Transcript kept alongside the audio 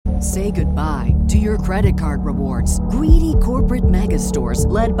Say goodbye to your credit card rewards. Greedy corporate mega stores,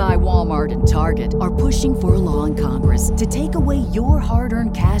 led by Walmart and Target, are pushing for a law in Congress to take away your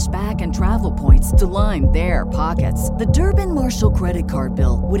hard-earned cash back and travel points to line their pockets. The Durbin-Marshall credit card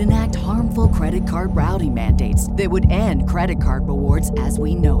bill would enact harmful credit card routing mandates that would end credit card rewards as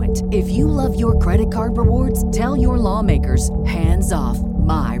we know it. If you love your credit card rewards, tell your lawmakers, hands off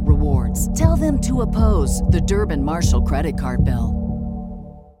my rewards. Tell them to oppose the Durbin-Marshall credit card bill.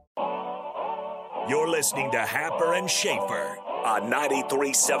 You're listening to Happer and Schaefer on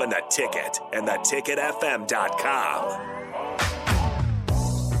 93.7 The Ticket and theticketfm.com.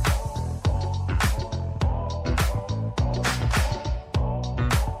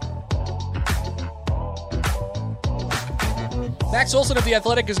 Max Olson of The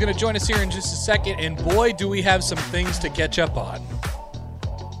Athletic is going to join us here in just a second, and boy, do we have some things to catch up on.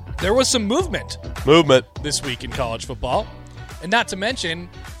 There was some movement this week in college football, and not to mention,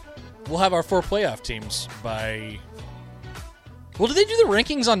 we'll have our 4 playoff teams by... Well, do they do the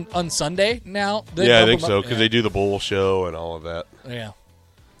rankings on Sunday now? I think so, because they do the bowl show and all of that. Yeah,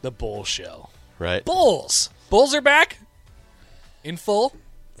 the bowl show. Right. Bulls are back in full.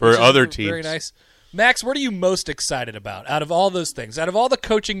 For other teams. Very nice. Max, what are you most excited about out of all those things? Out of all the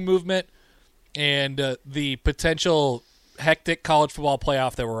coaching movement and the potential hectic college football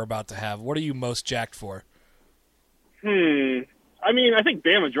playoff that we're about to have, what are you most jacked for? I mean, I think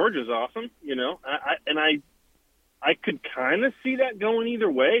Bama Georgia's awesome, you know. I could kind of see that going either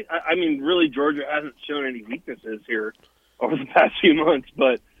way. I mean, really, Georgia hasn't shown any weaknesses here over the past few months,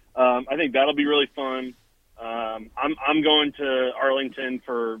 but I think that'll be really fun. I'm going to Arlington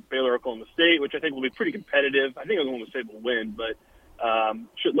for Baylor Oklahoma State, which I think will be pretty competitive. I think Oklahoma State will win, but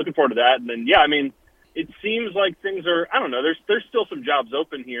looking forward to that. And then, I mean, it seems like things are, I don't know, there's still some jobs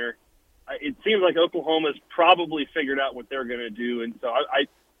open here. It seems like Oklahoma's probably figured out what they're going to do, and so I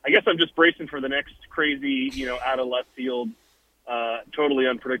guess I'm just bracing for the next crazy, out of left field, totally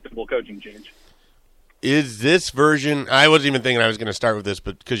unpredictable coaching change. Is this version, I wasn't even thinking I was going to start with this,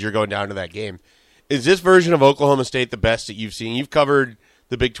 but because you're going down to that game, is this version of Oklahoma State the best that you've seen? You've covered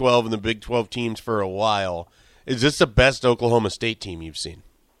the Big 12 and the Big 12 teams for a while. Is this the best Oklahoma State team you've seen?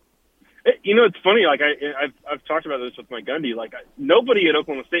 It's funny. Like I've talked about this with my Gundy. Like nobody at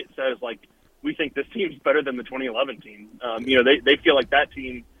Oklahoma State says like we think this team's better than the 2011 team. They feel like that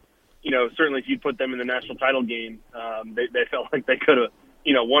team. Certainly if you put them in the national title game, they felt like they could have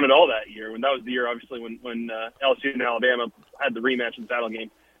won it all that year. When that was the year, obviously when LSU and Alabama had the rematch in the title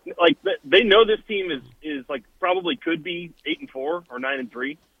game. Like they know this team is like probably could be 8-4 or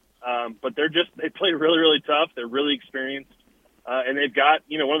 9-3, but they play really really tough. They're really experienced. And they've got,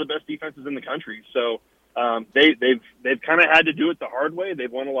 one of the best defenses in the country. So they've kind of had to do it the hard way.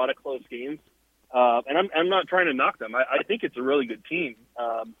 They've won a lot of close games. And I'm not trying to knock them. I think it's a really good team.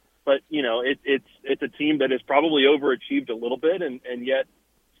 But, it's a team that has probably overachieved a little bit and yet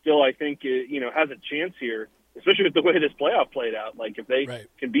still I think, has a chance here, especially with the way this playoff played out. Like if they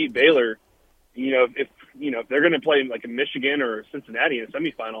can beat Baylor, if they're going to play like a Michigan or Cincinnati in a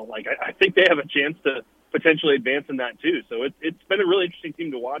semifinal, like I think they have a chance to potentially advance in that too. So it's been a really interesting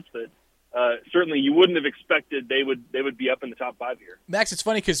team to watch that certainly you wouldn't have expected they would be up in the top 5 here. Max, it's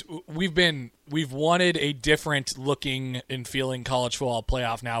funny because we've wanted a different looking and feeling college football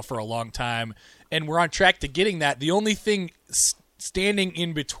playoff now for a long time, and we're on track to getting that. The only thing standing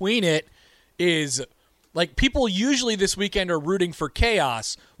in between it is like people usually this weekend are rooting for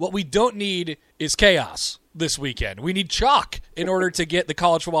chaos. What we don't need is chaos this weekend. We need chalk in order to get the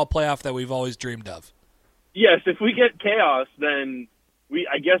college football playoff that we've always dreamed of. Yes, if we get chaos, then we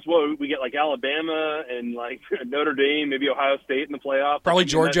get like Alabama and like Notre Dame, maybe Ohio State in the playoff. Probably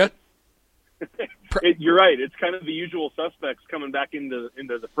Georgia. You're right. It's kind of the usual suspects coming back into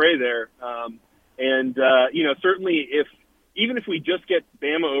the fray there. Certainly even if we just get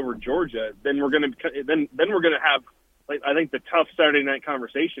Bama over Georgia, then we're gonna have like I think the tough Saturday night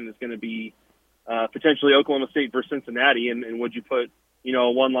conversation is going to be potentially Oklahoma State versus Cincinnati, and would you put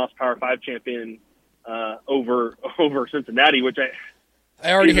a one-loss Power 5 champion over Cincinnati, which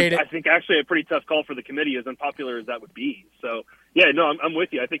I already hate it. I think actually a pretty tough call for the committee, as unpopular as that would be. So yeah, no, I'm with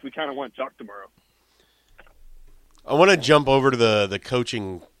you. I think we kind of want chalk tomorrow. I want to jump over to the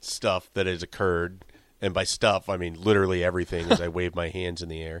coaching stuff that has occurred. And by stuff, I mean literally everything as I wave my hands in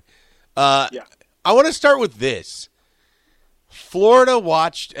the air. I want to start with this. Florida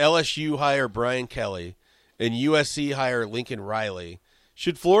watched LSU hire Brian Kelly and USC hire Lincoln Riley.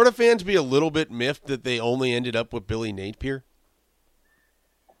 Should Florida fans be a little bit miffed that they only ended up with Billy Napier?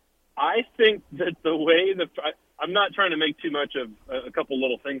 I think that the way I'm not trying to make too much of a couple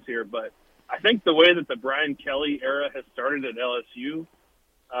little things here, but I think the way that the Brian Kelly era has started at LSU,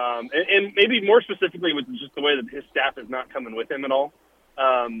 and maybe more specifically with just the way that his staff is not coming with him at all.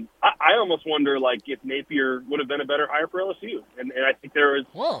 I almost wonder, like, if Napier would have been a better hire for LSU. And I think there was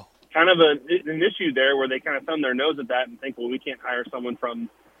kind of an issue there where they kind of thumb their nose at that and think, well, we can't hire someone from,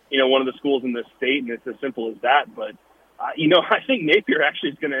 one of the schools in this state, and it's as simple as that. But, I think Napier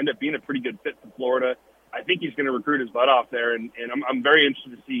actually is going to end up being a pretty good fit for Florida. I think he's going to recruit his butt off there, and I'm very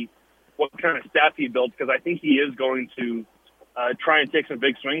interested to see what kind of staff he builds, because I think he is going to try and take some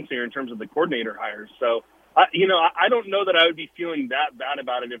big swings here in terms of the coordinator hires. So, I don't know that I would be feeling that bad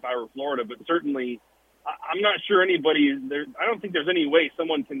about it if I were Florida, but certainly I'm not sure anybody there. I don't think there's any way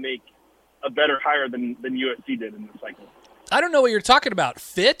someone can make a better hire than USC did in this cycle. I don't know what you're talking about.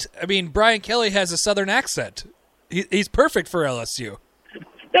 Fit? I mean, Brian Kelly has a Southern accent. He's perfect for LSU.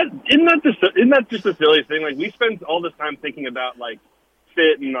 Isn't that just a silly thing? Like, we spend all this time thinking about, like,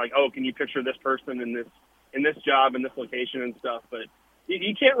 fit and, like, oh, can you picture this person in this job, in this location and stuff, but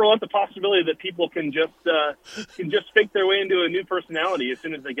you can't rule out the possibility that people can just fake their way into a new personality as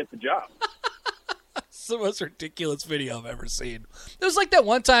soon as they get the job. It's the most ridiculous video I've ever seen. It was like that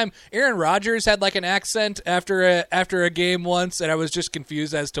one time Aaron Rodgers had like an accent after a game once, and I was just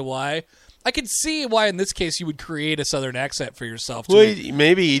confused as to why. I can see why in this case you would create a Southern accent for yourself. Well,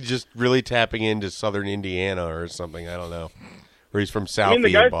 maybe he's just really tapping into Southern Indiana or something. I don't know. Or he's from Southie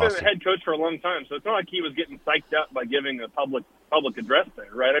the guy's Boston. been a head coach for a long time, so it's not like he was getting psyched up by giving a public address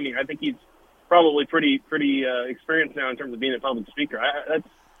there, right? I mean, I think he's probably pretty experienced now in terms of being a public speaker.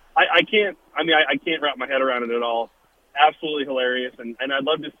 I can't wrap my head around it at all. Absolutely hilarious, and I'd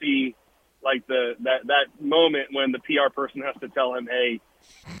love to see like that moment when the PR person has to tell him, hey,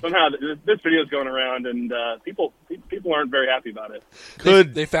 somehow this video is going around, and people aren't very happy about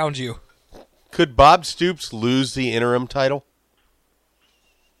it. They found you. Could Bob Stoops lose the interim title?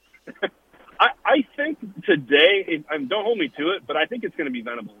 I think today, don't hold me to it, but I think it's going to be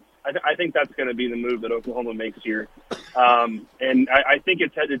Venables. I think that's going to be the move that Oklahoma makes here. And I think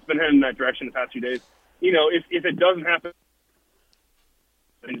it's been heading in that direction the past few days. If it doesn't happen,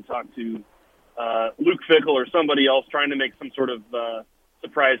 I need to talk to Luke Fickell or somebody else trying to make some sort of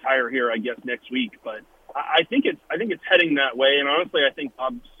surprise hire here, I guess, next week. But I think it's heading that way. And honestly, I think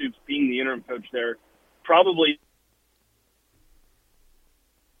Bob Stoops being the interim coach there probably.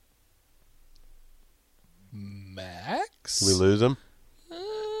 Max? We lose him?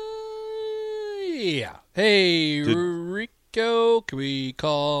 Yeah. Hey, Rico, can we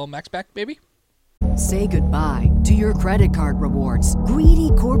call Max back, baby? Say goodbye to your credit card rewards. Greedy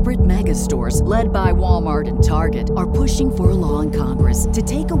corporate mega stores, led by Walmart and Target, are pushing for a law in Congress to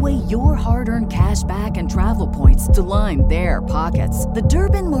take away your hard-earned cash back and travel points to line their pockets. The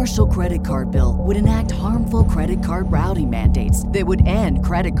Durbin-Marshall credit card bill would enact harmful credit card routing mandates that would end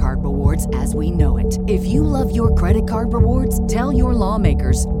credit card rewards as we know it. If you love your credit card rewards, tell your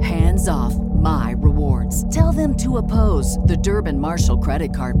lawmakers, hands off my rewards. Tell them to oppose the Durbin-Marshall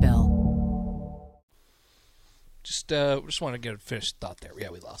credit card bill. Just want to get a finished thought there. Yeah,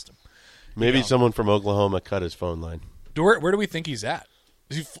 we lost him. Maybe someone from Oklahoma cut his phone line. Where do we think he's at?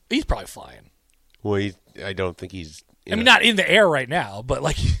 He's probably flying. Well, I don't think he's. Not in the air right now, but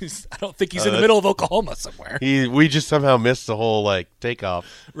like I don't think he's in the middle of Oklahoma somewhere. We just somehow missed the whole takeoff.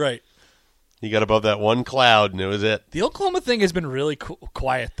 Right. He got above that one cloud, and it was it. The Oklahoma thing has been really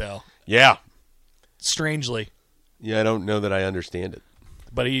quiet, though. Yeah. Strangely. Yeah, I don't know that I understand it.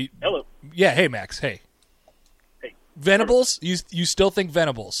 But Hello. Yeah. Hey, Max. Hey. Venables? You still think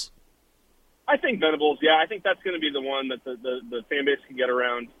Venables? I think Venables, yeah. I think that's going to be the one that the fan base can get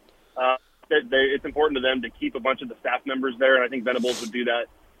around. It's important to them to keep a bunch of the staff members there, and I think Venables would do that,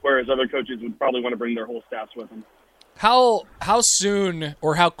 whereas other coaches would probably want to bring their whole staffs with them. How soon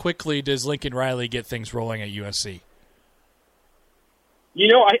or how quickly does Lincoln Riley get things rolling at USC?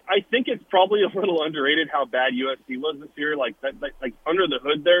 I think it's probably a little underrated how bad USC was this year. Like under the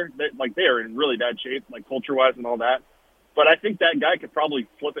hood there, they are in really bad shape, like culture-wise and all that. But I think that guy could probably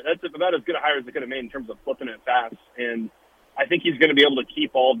flip it. That's about as good a hire as they could have made in terms of flipping it fast. And I think he's going to be able to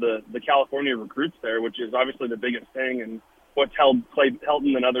keep all the California recruits there, which is obviously the biggest thing and what's held Clay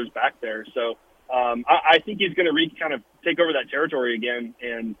Helton and others back there. So I think he's going to kind of take over that territory again.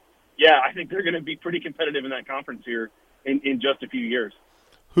 And, yeah, I think they're going to be pretty competitive in that conference here in just a few years.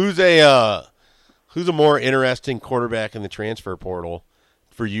 Who's a more interesting quarterback in the transfer portal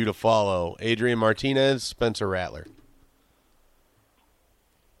for you to follow? Adrian Martinez, Spencer Rattler?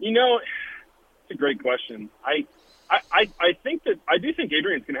 It's a great question. I do think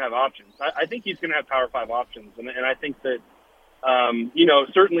Adrian's going to have options. I think he's going to have Power 5 options, and I think that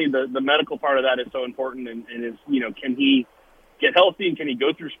certainly the medical part of that is so important, and is can he get healthy and can he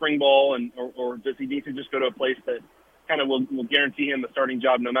go through spring ball, or does he need to just go to a place that kind of will guarantee him a starting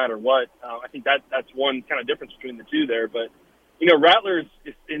job no matter what. I think that's one kind of difference between the two there. But, Rattler is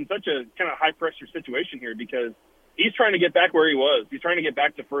in such a kind of high-pressure situation here because he's trying to get back where he was. He's trying to get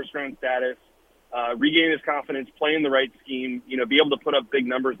back to first-round status, regain his confidence, play in the right scheme, be able to put up big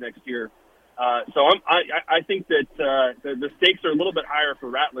numbers next year. So I think that the stakes are a little bit higher for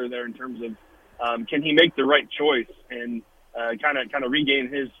Rattler there in terms of can he make the right choice and kind of regain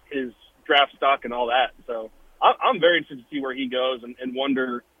his draft stock and all that. So I'm very interested to see where he goes and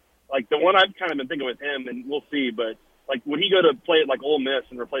wonder, like the one I've kind of been thinking with him, and we'll see, but like would he go to play at like Ole Miss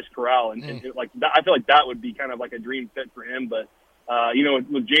and replace Corral and like that, I feel like that would be kind of like a dream fit for him. But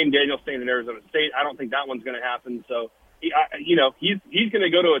with Jane Daniels staying in Arizona State, I don't think that one's going to happen. So he's going to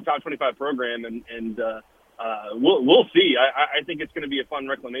go to a top 25 program and we'll see. I think it's going to be a fun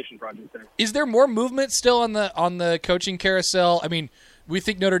reclamation project there. Is there more movement still on the coaching carousel? I mean, we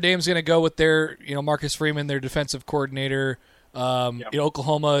think Notre Dame's going to go with their Marcus Freeman, their defensive coordinator.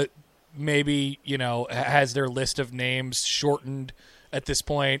 Oklahoma maybe has their list of names shortened at this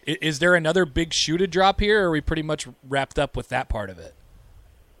point. Is there another big shoe to drop here, or are we pretty much wrapped up with that part of it?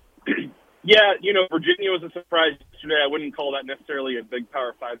 Yeah, Virginia was a surprise yesterday. I wouldn't call that necessarily a big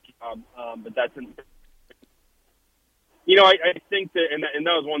Power 5 job, but that's I think that, and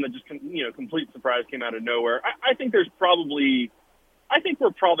that was one that just, complete surprise came out of nowhere. I think we're probably going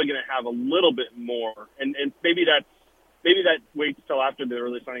to have a little bit more, and maybe that waits till after the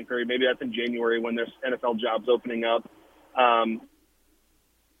early signing period. Maybe that's in January when there's NFL jobs opening up.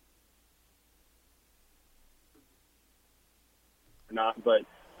 Not, but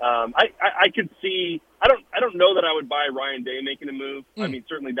I could see. I don't know that I would buy Ryan Day making a move. I mean,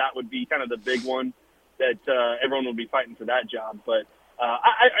 certainly that would be kind of the big one that everyone will be fighting for that job. But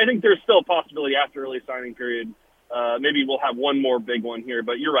I think there's still a possibility after early signing period. Maybe we'll have one more big one here.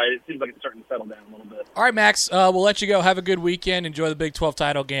 But you're right. It seems like it's starting to settle down a little bit. All right, Max. We'll let you go. Have a good weekend. Enjoy the Big 12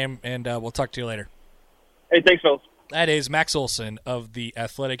 title game, and we'll talk to you later. Hey, thanks, fellas. That is Max Olson of The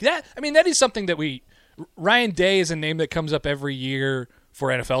Athletic. That is something that Ryan Day is a name that comes up every year for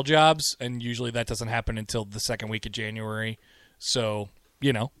NFL jobs, and usually that doesn't happen until the second week of January. So,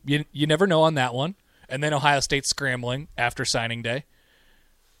 you never know on that one. And then Ohio State's scrambling after signing day,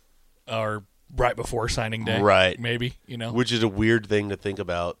 or right before signing day. Right. Maybe, Which is a weird thing to think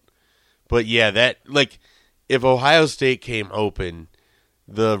about. But, yeah, if Ohio State came open,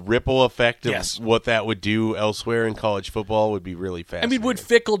 the ripple effect of what that would do elsewhere in college football would be really fascinating. Would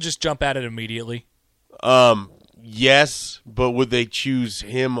Fickle just jump at it immediately? Yes, but would they choose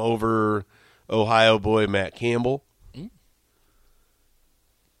him over Ohio boy Matt Campbell?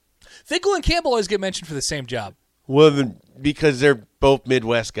 Fickle and Campbell always get mentioned for the same job. Well, because they're both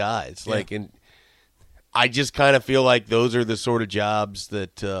Midwest guys. Yeah. And I just kind of feel like those are the sort of jobs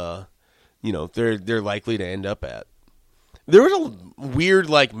that they're likely to end up at. There was a weird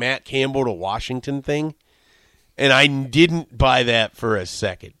Matt Campbell to Washington thing, and I didn't buy that for a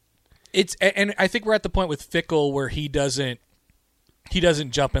second. And I think we're at the point with Fickle where he doesn't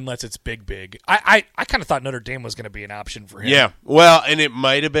jump unless it's big. I kind of thought Notre Dame was going to be an option for him. Yeah, well, and it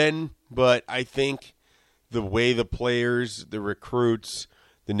might have been, but I think the way the players, the recruits,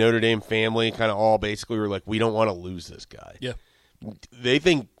 the Notre Dame family kind of all basically were like, we don't want to lose this guy. Yeah, they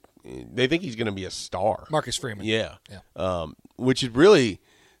think he's going to be a star. Marcus Freeman. Yeah. Which is really,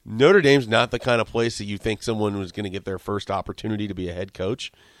 Notre Dame's not the kind of place that you think someone was going to get their first opportunity to be a head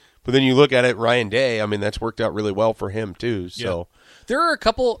coach. But then you look at it, Ryan Day, that's worked out really well for him too. So there are a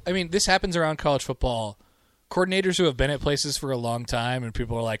couple, this happens around college football, coordinators who have been at places for a long time, and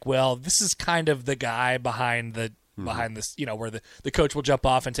people are like, well, this is kind of the guy behind this, where the coach will jump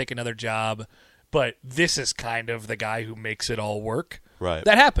off and take another job, but this is kind of the guy who makes it all work. Right.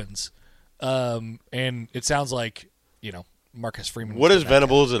 That happens. And it sounds like, Marcus Freeman. What does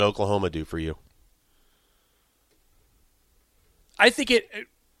Venables at Oklahoma do for you? I think it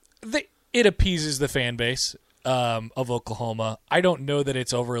appeases the fan base of Oklahoma. I don't know that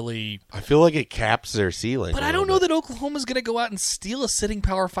it's overly. I feel like it caps their ceiling. But I don't know that Oklahoma's going to go out and steal a sitting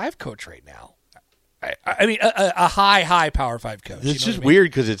Power 5 coach right now. A high Power 5 coach. It's just weird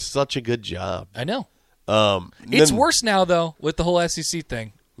because it's such a good job. I know. It's worse now, though, with the whole SEC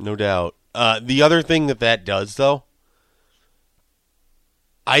thing. No doubt. The other thing that does, though,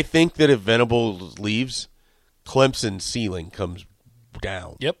 I think that if Venables leaves, Clemson's ceiling comes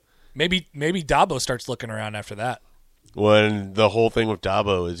down. Yep. Maybe Dabo starts looking around after that. When the whole thing with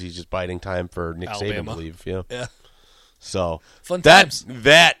Dabo is he's just biding time for Nick Alabama. Saban to leave. Yeah. Yeah. So fun times.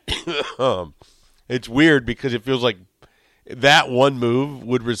 It's weird because it feels like that one move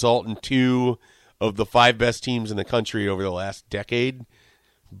would result in 2 of the 5 best teams in the country over the last decade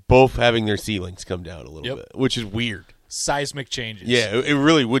both having their ceilings come down a little bit, which is weird. Seismic changes. Yeah, it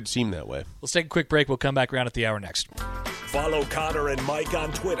really would seem that way. Let's take a quick break. We'll come back around at the hour next. Follow Connor and Mike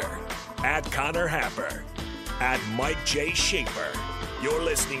on Twitter at Connor Happer, at Mike J. Schaefer. You're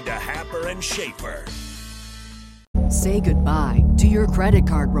listening to Happer and Schaefer. Say goodbye to your credit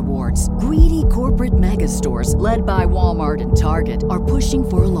card rewards. Greedy corporate mega stores, led by Walmart and Target, are pushing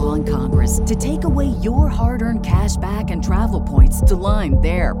for a law in Congress to take away your hard-earned cash back and travel points to line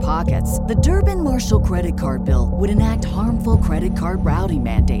their pockets. The Durbin-Marshall credit card bill would enact harmful credit card routing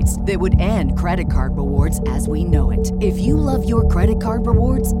mandates that would end credit card rewards as we know it. If you love your credit card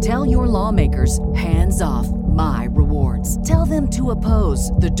rewards, tell your lawmakers, hands off my rewards. Tell them to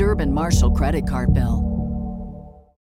oppose the Durbin-Marshall credit card bill.